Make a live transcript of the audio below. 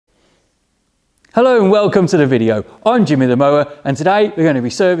Hello and welcome to the video. I'm Jimmy the Mower and today we're going to be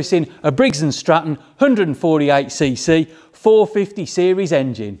servicing a Briggs Stratton 148cc 450 series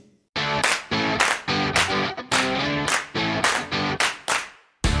engine.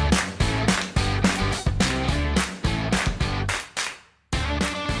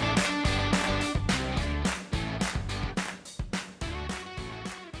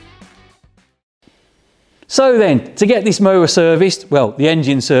 So then, to get this mower serviced, well, the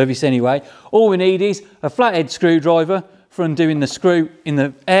engine service anyway, all we need is a flathead screwdriver for undoing the screw in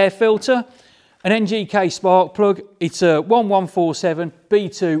the air filter, an NGK spark plug, it's a 1147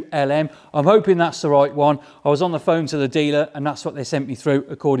 B2 LM. I'm hoping that's the right one. I was on the phone to the dealer and that's what they sent me through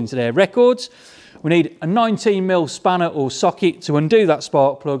according to their records. We need a 19mm spanner or socket to undo that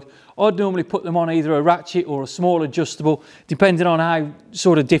spark plug. I'd normally put them on either a ratchet or a small adjustable, depending on how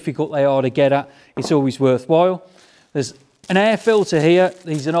sort of difficult they are to get at. It's always worthwhile. There's an air filter here.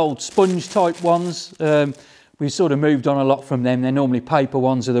 These are old sponge type ones. We've sort of moved on a lot from them. They're normally paper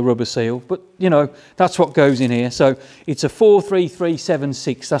ones with a rubber seal, but you know, that's what goes in here. So it's a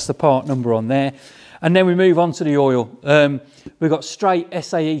 43376, that's the part number on there. And then we move on to the oil. We've got straight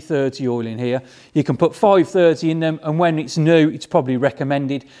SAE 30 oil in here. You can put 530 in them, and when it's new, it's probably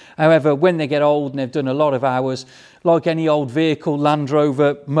recommended. However, when they get old and they've done a lot of hours, like any old vehicle, Land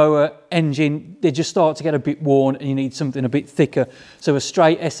Rover, mower, engine, they just start to get a bit worn and you need something a bit thicker. So a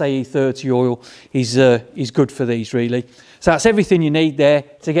straight SAE 30 oil is good for these really. So that's everything you need there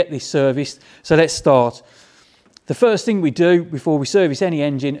to get this serviced. So let's start. The first thing we do before we service any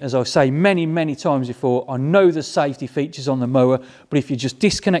engine, as I say many times before, I know there's safety features on the mower, but if you just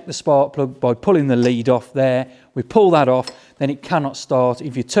disconnect the spark plug by pulling the lead off there, we pull that off, then it cannot start.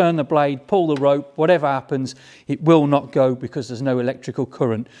 If you turn the blade, pull the rope, whatever happens, it will not go because there's no electrical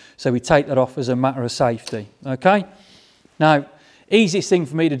current. So we take that off as a matter of safety, okay? Now, easiest thing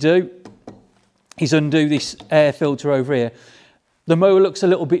for me to do is undo this air filter over here. The mower looks a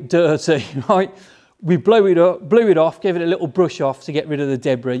little bit dirty, right? We blew it off, gave it a little brush off to get rid of the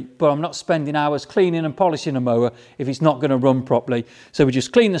debris, but I'm not spending hours cleaning and polishing a mower if it's not going to run properly. So we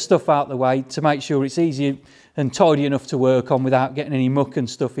just clean the stuff out of the way to make sure it's easy and tidy enough to work on without getting any muck and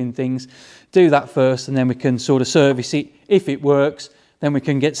stuff in things. Do that first and then we can sort of service it. If it works, then we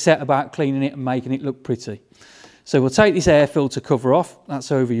can get set about cleaning it and making it look pretty. So we'll take this air filter cover off.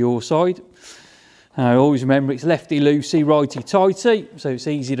 That's over your side. Now, always remember it's lefty-loosey, righty-tighty, so it's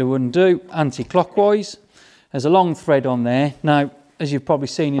easy to undo, anti-clockwise. There's a long thread on there. Now, as you've probably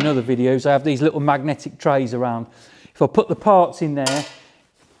seen in other videos, I have these little magnetic trays around. If I put the parts in there,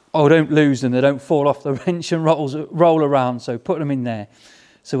 I don't lose them. They don't fall off the wrench and roll around, so put them in there.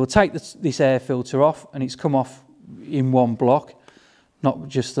 So we'll take this air filter off, and it's come off in one block, not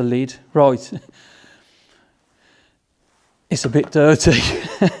just the lid. Right. It's a bit dirty.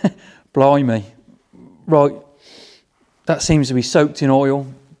 Blimey. Right, that seems to be soaked in oil,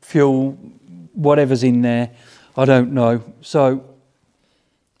 fuel, whatever's in there, I don't know. So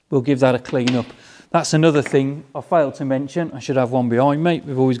we'll give that a clean up. That's another thing I failed to mention. I should have one behind me.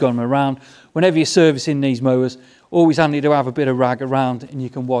 We've always got them around. Whenever you're servicing these mowers, always handy to have a bit of rag around and you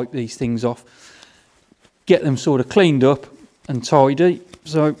can wipe these things off. Get them sort of cleaned up and tidy.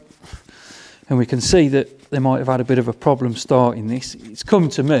 So, and we can see that they might have had a bit of a problem starting this. It's come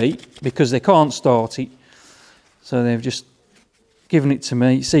to me because they can't start it. So they've just given it to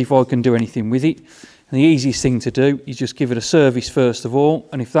me, see if I can do anything with it. And the easiest thing to do is just give it a service first of all.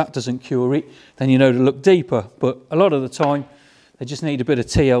 And if that doesn't cure it, then you know to look deeper. But a lot of the time, they just need a bit of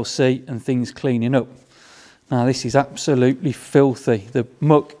TLC and things cleaning up. Now this is absolutely filthy. The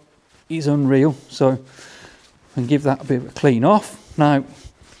muck is unreal. So I can give that a bit of a clean off. Now,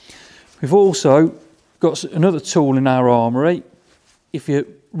 we've also got another tool in our armoury. If your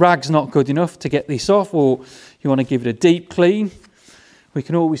rag's not good enough to get this off, or you want to give it a deep clean, we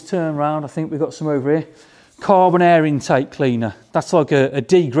can always turn around. I think we've got some over here. Carbon air intake cleaner. That's like a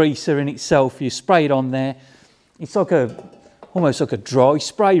degreaser in itself. You spray it on there. It's like almost like a dry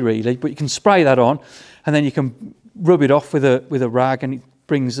spray really, but you can spray that on and then you can rub it off with a rag and it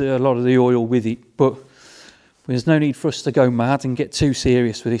brings a lot of the oil with it. But there's no need for us to go mad and get too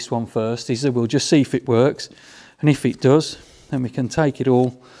serious with this one first. We'll just see if it works, and if it does, then we can take it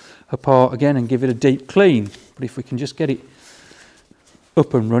all apart again and give it a deep clean. But if we can just get it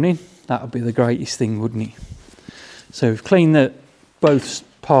up and running, that would be the greatest thing, wouldn't it? So we've cleaned both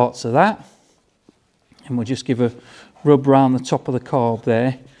parts of that, and we'll just give a rub around the top of the carb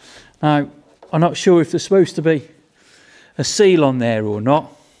there. Now, I'm not sure if there's supposed to be a seal on there or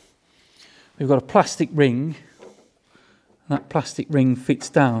not. We've got a plastic ring. That plastic ring fits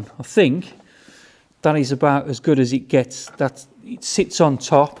down. I think that is about as good as it gets. That it sits on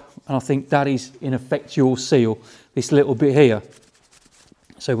top and I think that is in effect your seal, this little bit here.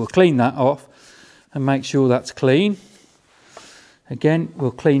 So we'll clean that off and make sure that's clean. Again,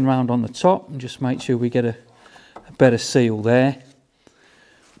 we'll clean round on the top and just make sure we get a better seal there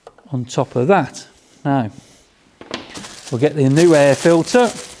on top of that. Now, we'll get the new air filter,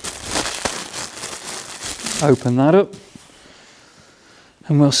 open that up,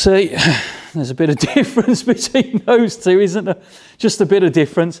 and we'll see there's a bit of difference between those two, isn't there? Just a bit of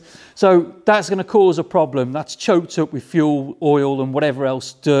difference. So that's going to cause a problem. That's choked up with fuel, oil and whatever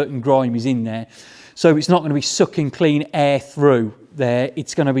else dirt and grime is in there. So it's not going to be sucking clean air through there.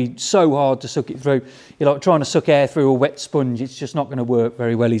 It's going to be so hard to suck it through. You're like trying to suck air through a wet sponge. It's just not going to work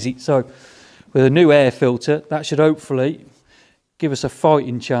very well, is it? So with a new air filter, that should hopefully give us a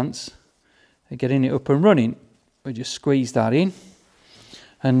fighting chance of getting it up and running. We just squeeze that in.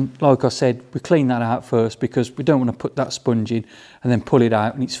 And like I said, we clean that out first because we don't want to put that sponge in and then pull it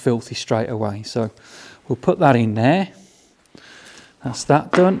out and it's filthy straight away. So we'll put that in there. That's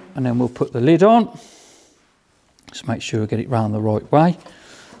that done. And then we'll put the lid on. Just make sure we get it round the right way.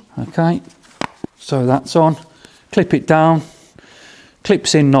 Okay, so that's on. Clip it down.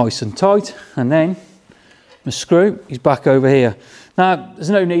 Clips in nice and tight. And then the screw is back over here. Now, there's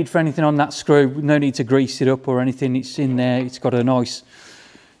no need for anything on that screw. No need to grease it up or anything. It's in there. It's got a nice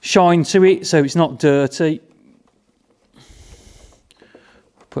shine to it, so it's not dirty.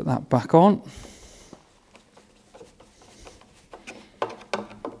 Put that back on.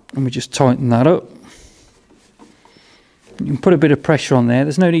 And we just tighten that up. You can put a bit of pressure on there.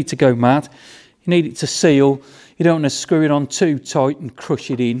 There's no need to go mad. You need it to seal. You don't want to screw it on too tight and crush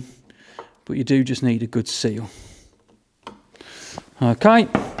it in, but you do just need a good seal. Okay,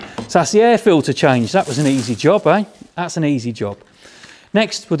 so that's the air filter change. That was an easy job, eh? That's an easy job.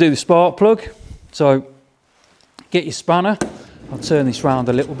 Next, we'll do the spark plug. So get your spanner. I'll turn this round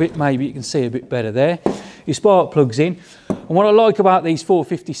a little bit. Maybe you can see a bit better there. Your spark plug's in. And what I like about these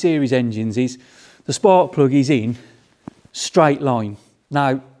 450 series engines is the spark plug is in straight line.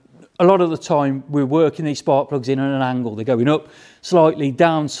 Now, a lot of the time we're working these spark plugs in at an angle. They're going up slightly,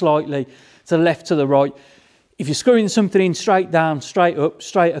 down slightly, to the left, to the right. If you're screwing something in straight down, straight up,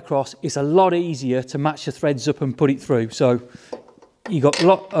 straight across, it's a lot easier to match the threads up and put it through. So you've got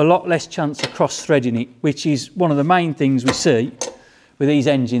a lot less chance of cross-threading it, which is one of the main things we see with these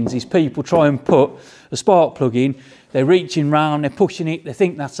engines, is people try and put a spark plug in, they're reaching round, they're pushing it, they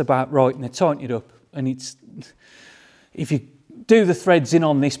think that's about right, and they tighten it up. And it's, if you do the threads in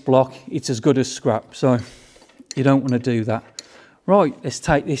on this block, it's as good as scrap. So you don't want to do that. Right, let's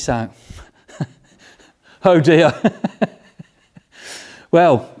take this out. Oh dear.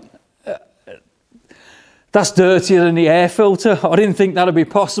 Well, that's dirtier than the air filter. I didn't think that would be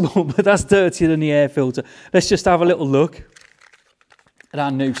possible, but that's dirtier than the air filter. Let's just have a little look at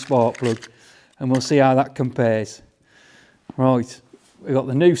our new spark plug and we'll see how that compares. Right, we've got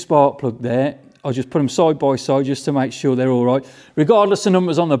the new spark plug there. I'll just put them side by side just to make sure they're all right. Regardless of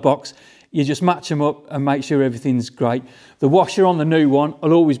numbers on the box, you just match them up and make sure everything's great. The washer on the new one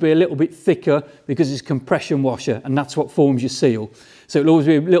will always be a little bit thicker because it's a compression washer and that's what forms your seal. So it'll always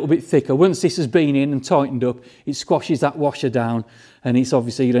be a little bit thicker. Once this has been in and tightened up, it squashes that washer down and it's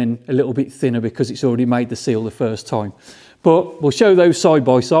obviously then a little bit thinner because it's already made the seal the first time. But we'll show those side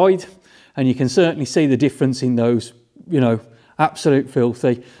by side and you can certainly see the difference in those, you know, absolute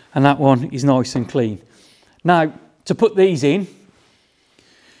filthy, and that one is nice and clean. Now, to put these in,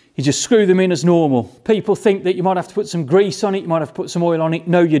 you just screw them in as normal. People think that you might have to put some grease on it, you might have to put some oil on it.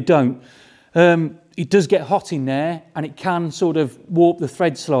 No, you don't. It does get hot in there and it can sort of warp the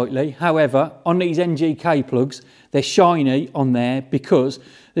thread slightly. However, on these NGK plugs, they're shiny on there because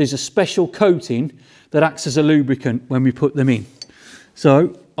there's a special coating that acts as a lubricant when we put them in.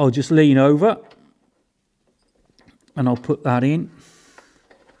 So I'll just lean over and I'll put that in.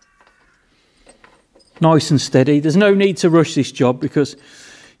 Nice and steady. There's no need to rush this job because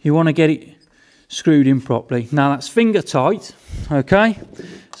you want to get it screwed in properly. Now that's finger tight, okay?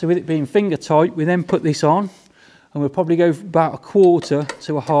 So with it being finger tight, we then put this on and we'll probably go about a quarter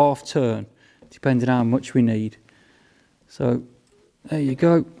to a half turn, depending on how much we need. So there you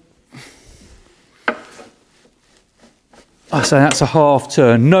go. I say that's a half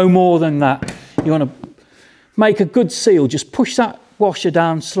turn, no more than that. You want to make a good seal, just push that washer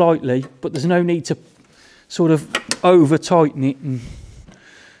down slightly, but there's no need to sort of over tighten it and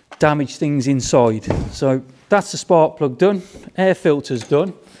damage things inside. So that's the spark plug done, air filter's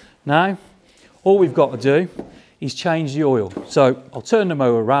done. Now all we've got to do is change the oil. So I'll turn the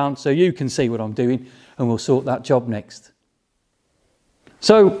mower around so you can see what I'm doing and we'll sort that job next.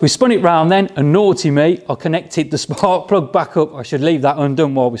 So we spun it round then, and naughty me, I connected the spark plug back up. I should leave that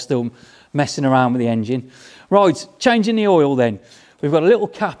undone while we're still messing around with the engine. Right, changing the oil then. We've got a little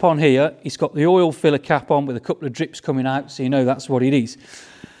cap on here. It's got the oil filler cap on with a couple of drips coming out, so you know that's what it is.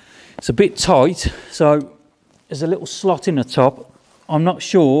 It's a bit tight, so there's a little slot in the top. I'm not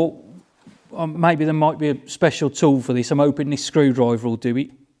sure, maybe there might be a special tool for this. I'm hoping this screwdriver will do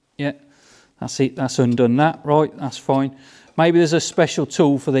it. Yeah, that's it, that's undone that. Right, that's fine. Maybe there's a special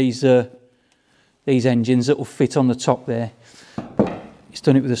tool for these engines that will fit on the top there. But it's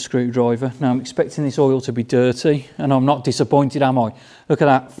done it with a screwdriver. Now I'm expecting this oil to be dirty, and I'm not disappointed, am I? Look at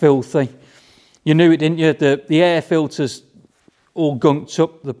that, filthy. You knew it, didn't you? The air filter's all gunked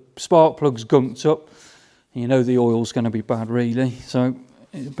up, the spark plug's gunked up. You know the oil's going to be bad, really. So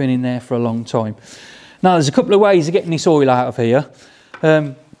it's been in there for a long time. Now there's a couple of ways of getting this oil out of here.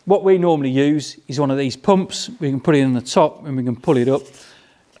 What we normally use is one of these pumps. We can put it in the top and we can pull it up,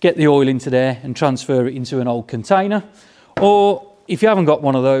 get the oil into there and transfer it into an old container. Or if you haven't got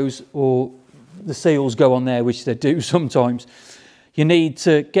one of those, or the seals go on there, which they do sometimes, you need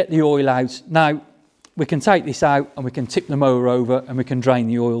to get the oil out. Now, we can take this out and we can tip the mower over and we can drain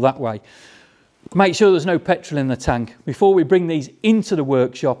the oil that way. Make sure there's no petrol in the tank. Before we bring these into the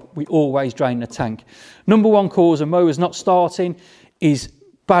workshop, we always drain the tank. Number one cause of mowers not starting is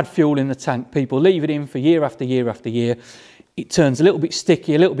bad fuel in the tank. People leave it in for year after year after year. It turns a little bit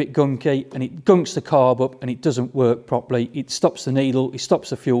sticky, a little bit gunky, and it gunks the carb up and it doesn't work properly. It stops the needle, it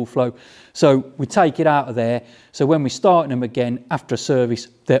stops the fuel flow. So we take it out of there. So when we're starting them again after a service,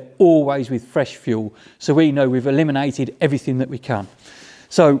 they're always with fresh fuel. So we know we've eliminated everything that we can.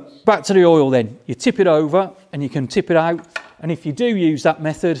 So back to the oil then. You tip it over and you can tip it out. And if you do use that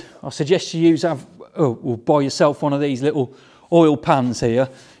method, I suggest you or buy yourself one of these little oil pans here.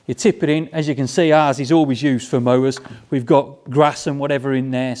 You tip it in. As you can see, ours is always used for mowers. We've got grass and whatever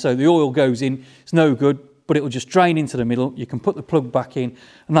in there, so the oil goes in. It's no good, but it will just drain into the middle. You can put the plug back in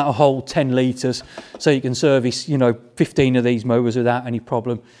and that'll hold 10 litres, so you can service, you know, 15 of these mowers without any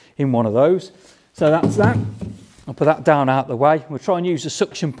problem in one of those. So that's that. I'll put that down out the way. We'll try and use the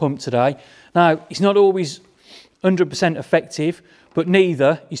suction pump today. Now, it's not always 100% effective, but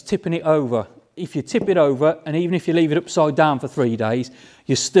neither is tipping it over. If you tip it over, and even if you leave it upside down for 3 days,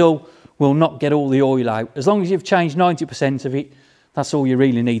 you still will not get all the oil out. As long as you've changed 90% of it, that's all you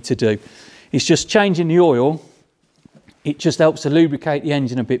really need to do. It's just changing the oil. It just helps to lubricate the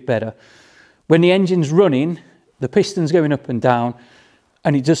engine a bit better. When the engine's running, the piston's going up and down,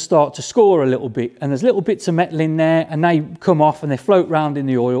 and it does start to score a little bit, and there's little bits of metal in there, and they come off and they float around in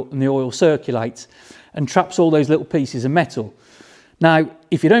the oil, and the oil circulates and traps all those little pieces of metal. Now,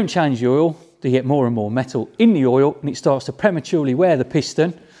 if you don't change the oil, you get more and more metal in the oil, and it starts to prematurely wear the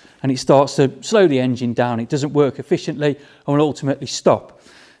piston, and it starts to slow the engine down. It doesn't work efficiently and will ultimately stop.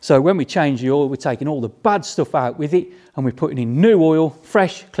 So when we change the oil, we're taking all the bad stuff out with it, and we're putting in new oil,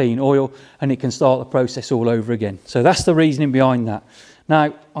 fresh, clean oil, and it can start the process all over again. So that's the reasoning behind that.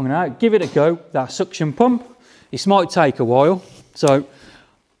 Now, I'm going to give it a go, that suction pump. This might take a while, so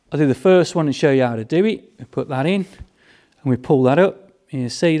I'll do the first one and show you how to do it. We put that in, and we pull that up. You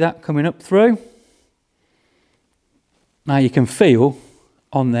see that coming up through. Now you can feel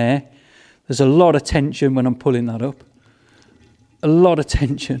on there, there's a lot of tension when I'm pulling that up. A lot of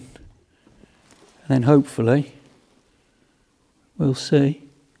tension. And then hopefully we'll see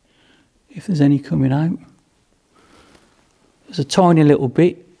if there's any coming out. There's a tiny little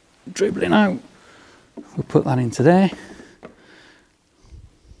bit dribbling out. We'll put that into there.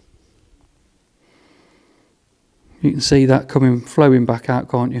 You can see that flowing back out,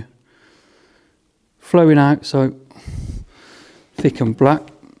 can't you? Flowing out, so thick and black.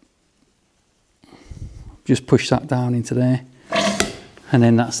 Just push that down into there, and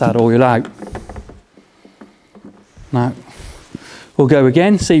then that's that oil out. Now, we'll go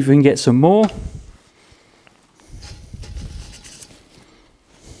again, see if we can get some more.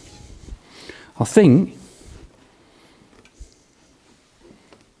 I think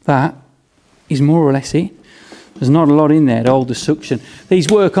that is more or less it. There's not a lot in there to hold the suction. These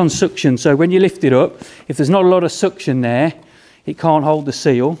work on suction, so when you lift it up, if there's not a lot of suction there, it can't hold the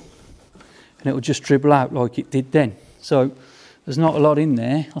seal, and it will just dribble out like it did then. So there's not a lot in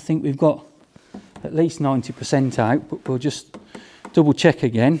there. I think we've got at least 90% out, but we'll just double check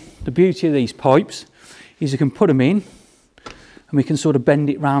again. The beauty of these pipes is you can put them in, and we can sort of bend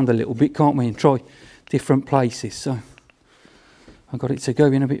it round a little bit, can't we, and try different places. So I've got it to go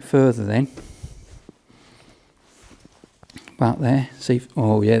in a bit further then. About there, see if,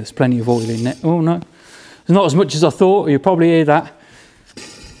 oh yeah, there's plenty of oil in there. Oh no, there's not as much as I thought. You'll probably hear that.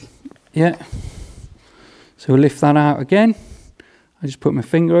 Yeah, so we'll lift that out again, I just put my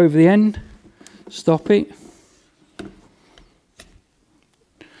finger over the end, stop it.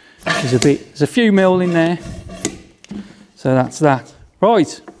 There's a few mil in there, so that's that.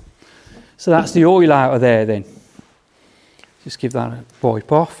 Right, so that's the oil out of there then. Just give that a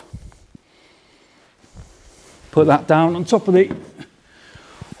wipe off. Put that down on top of the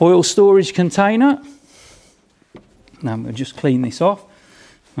oil storage container. Now I'm going to just clean this off,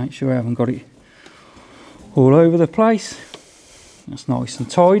 make sure I haven't got it all over the place. That's nice and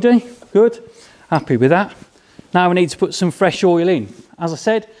tidy, good, happy with that. Now we need to put some fresh oil in. As I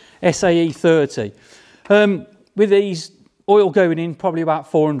said, SAE 30. With these, oil going in probably about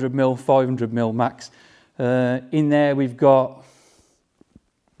 400 mil, 500 mil max. In there we've got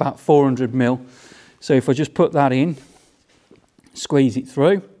about 400 mil. So if I just put that in, squeeze it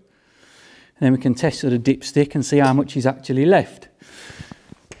through, and then we can test with a dipstick and see how much is actually left.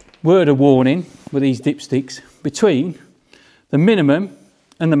 Word of warning with these dipsticks, between the minimum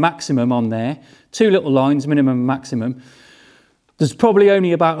and the maximum on there, two little lines, minimum and maximum, there's probably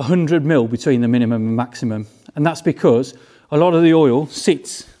only about 100 mil between the minimum and maximum. And that's because a lot of the oil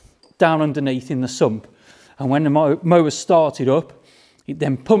sits down underneath in the sump. And when the mower's started up, it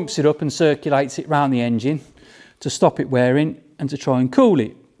then pumps it up and circulates it round the engine to stop it wearing and to try and cool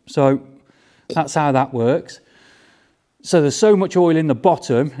it. So that's how that works. So there's so much oil in the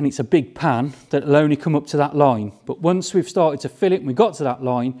bottom, and it's a big pan, that it'll only come up to that line. But once we've started to fill it and we got to that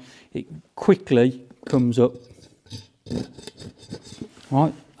line, it quickly comes up.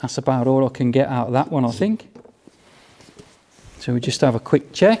 Right, that's about all I can get out of that one, I think. So we just have a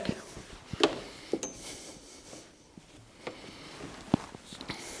quick check.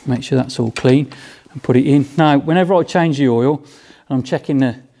 Make sure that's all clean and put it in. Now, whenever I change the oil and I'm checking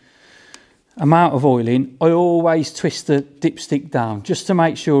the amount of oil in, I always twist the dipstick down just to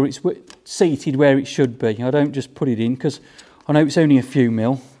make sure it's seated where it should be. I don't just put it in because I know it's only a few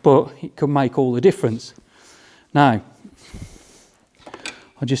mil, but it can make all the difference. Now,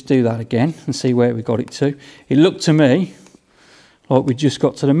 I'll just do that again and see where we got it to. It looked to me like we just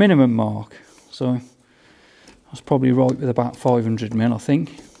got to the minimum mark. So I was probably right with about 500 mil, I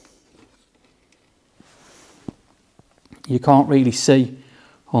think. You can't really see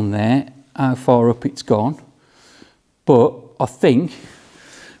on there how far up it's gone, but I think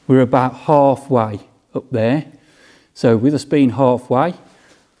we're about halfway up there. So with us being halfway,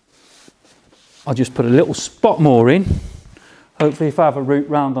 I'll just put a little spot more in. Hopefully if I have a route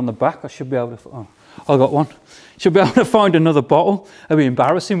round on the back, I should be able to, oh, I got one. Should be able to find another bottle. It'd be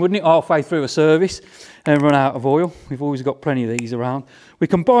embarrassing, wouldn't it, halfway through a service and run out of oil. We've always got plenty of these around. We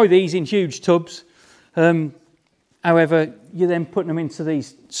can buy these in huge tubs. However, you're then putting them into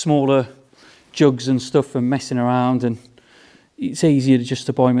these smaller jugs and stuff and messing around, and it's easier just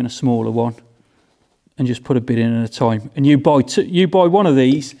to buy them in a smaller one and just put a bit in at a time. And you buy one of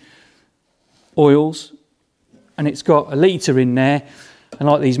these oils and it's got a litre in there, and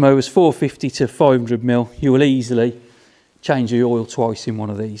like these mowers, 450 to 500 mil, you will easily change the oil twice in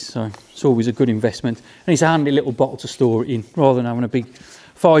one of these. So it's always a good investment, and it's a handy little bottle to store it in rather than having a big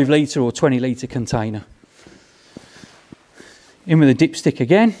 5 litre or 20 litre container. In with the dipstick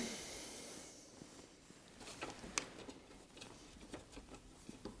again.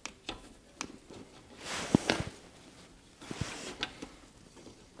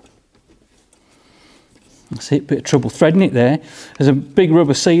 That's it, bit of trouble threading it there. There's a big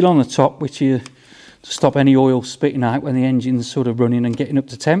rubber seal on the top which you to stop any oil spitting out when the engine's sort of running and getting up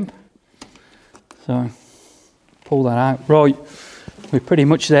to temp. So pull that out. Right, we're pretty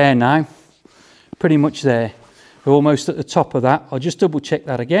much there now. Pretty much there. We're almost at the top of that. I'll just double check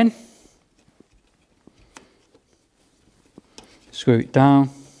that again. Screw it down.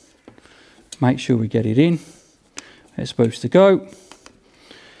 Make sure we get it in. It's supposed to go.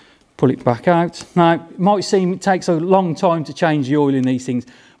 Pull it back out. Now, it might seem it takes a long time to change the oil in these things,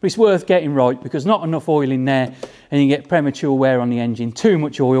 but it's worth getting right, because not enough oil in there and you get premature wear on the engine. Too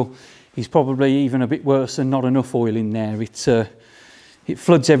much oil is probably even a bit worse than not enough oil in there. It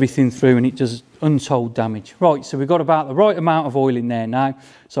floods everything through and it does untold damage. Right, so we've got about the right amount of oil in there now,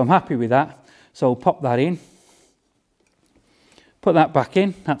 so I'm happy with that. So I'll pop that in, put that back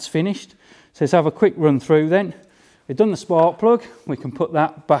in, that's finished. So let's have a quick run through then. We've done the spark plug, we can put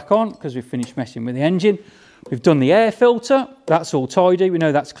that back on because we've finished messing with the engine. We've done the air filter, that's all tidy, we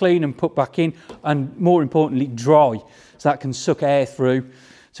know that's clean and put back in, and more importantly dry, so that can suck air through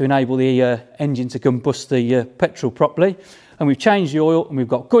to enable the engine to combust the petrol properly. And we've changed the oil and we've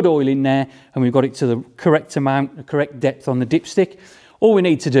got good oil in there, and we've got it to the correct amount, the correct depth on the dipstick. All we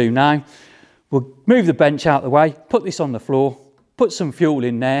need to do now, we'll move the bench out of the way, put this on the floor, put some fuel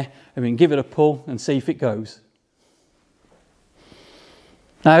in there, and we can give it a pull and see if it goes.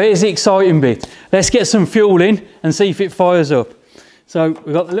 Now here's the exciting bit. Let's get some fuel in and see if it fires up. So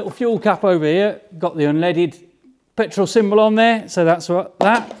we've got the little fuel cap over here, got the unleaded petrol symbol on there, so that's what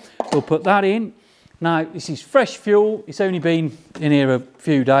that. We'll put that in. Now this is fresh fuel, it's only been in here a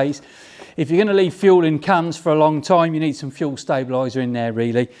few days. If you're going to leave fuel in cans for a long time, you need some fuel stabiliser in there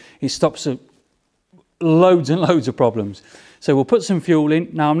really. It stops loads and loads of problems. So we'll put some fuel in.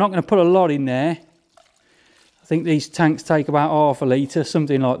 Now I'm not going to put a lot in there. I think these tanks take about half a litre,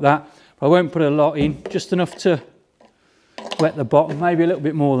 something like that. But I won't put a lot in, just enough to wet the bottom, maybe a little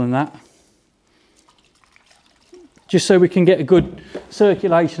bit more than that. Just so we can get a good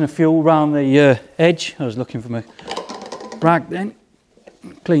circulation of fuel around the edge. I was looking for my rag then,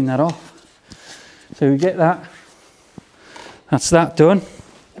 clean that off. So we get that, that's that done.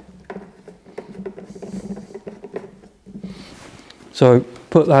 So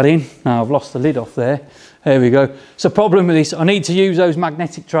put that in. Now I've lost the lid off there. There we go. So problem with this, I need to use those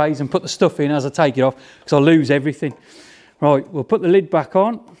magnetic trays and put the stuff in as I take it off because I'll lose everything. Right, we'll put the lid back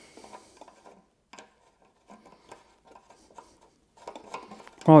on.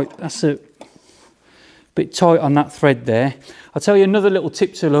 Right, that's a bit tight on that thread there. I'll tell you another little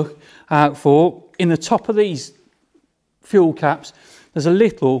tip to look out for. In the top of these fuel caps, there's a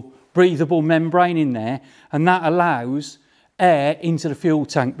little breathable membrane in there, and that allows air into the fuel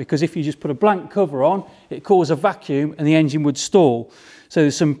tank, because if you just put a blank cover on, it causes a vacuum and the engine would stall. So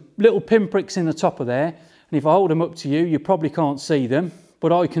there's some little pinpricks in the top of there, and if I hold them up to you, you probably can't see them,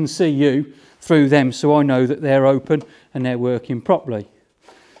 but I can see you through them, so I know that they're open and they're working properly.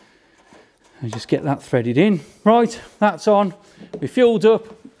 And just get that threaded in. Right, that's on. We're fueled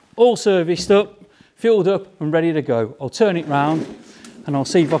up, all serviced up, fueled up and ready to go. I'll turn it round and I'll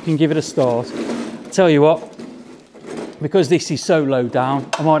see if I can give it a start. Tell you what, because this is so low down,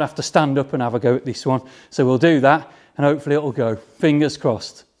 I might have to stand up and have a go at this one. So we'll do that and hopefully it'll go. Fingers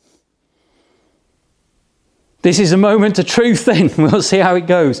crossed. This is a moment of truth then. We'll see how it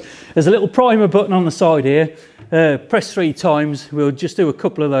goes. There's a little primer button on the side here. Press 3 times. We'll just do a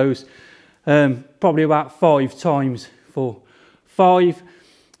couple of those. Probably about 5 times for 5.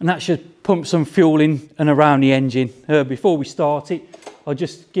 And that should pump some fuel in and around the engine. Before we start it, I'll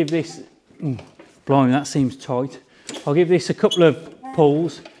just give this, blimey, that seems tight. I'll give this a couple of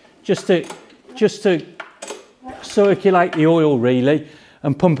pulls just to circulate the oil really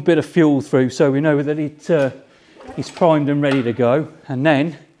and pump a bit of fuel through so we know that it's primed and ready to go. And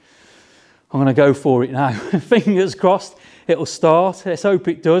then I'm going to go for it now. Fingers crossed it'll start. Let's hope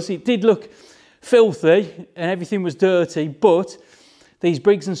it does. It did look filthy and everything was dirty, but these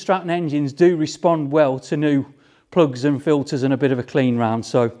Briggs & Stratton engines do respond well to new plugs and filters and a bit of a clean round.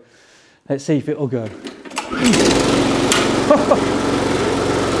 So let's see if it'll go.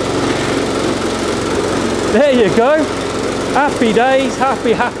 There you go. Happy days,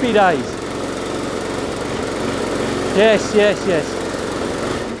 happy days. Yes, yes, yes.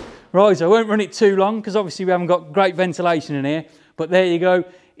 Right, I won't run it too long because obviously we haven't got great ventilation in here, but there you go.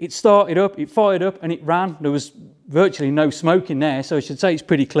 It started up, it fired up and it ran. There was virtually no smoke in there, so I should say it's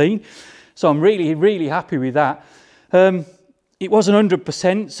pretty clean. So I'm really, really happy with that. It wasn't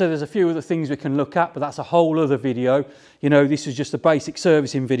 100%, so there's a few other things we can look at, but that's a whole other video. You know, this is just a basic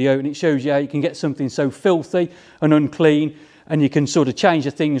servicing video and it shows you how you can get something so filthy and unclean and you can sort of change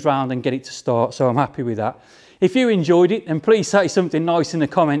the things around and get it to start, so I'm happy with that. If you enjoyed it, then please say something nice in the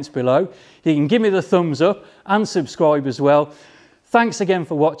comments below. You can give me the thumbs up and subscribe as well. Thanks again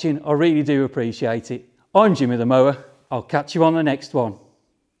for watching, I really do appreciate it. I'm Jimmy the Mower, I'll catch you on the next one.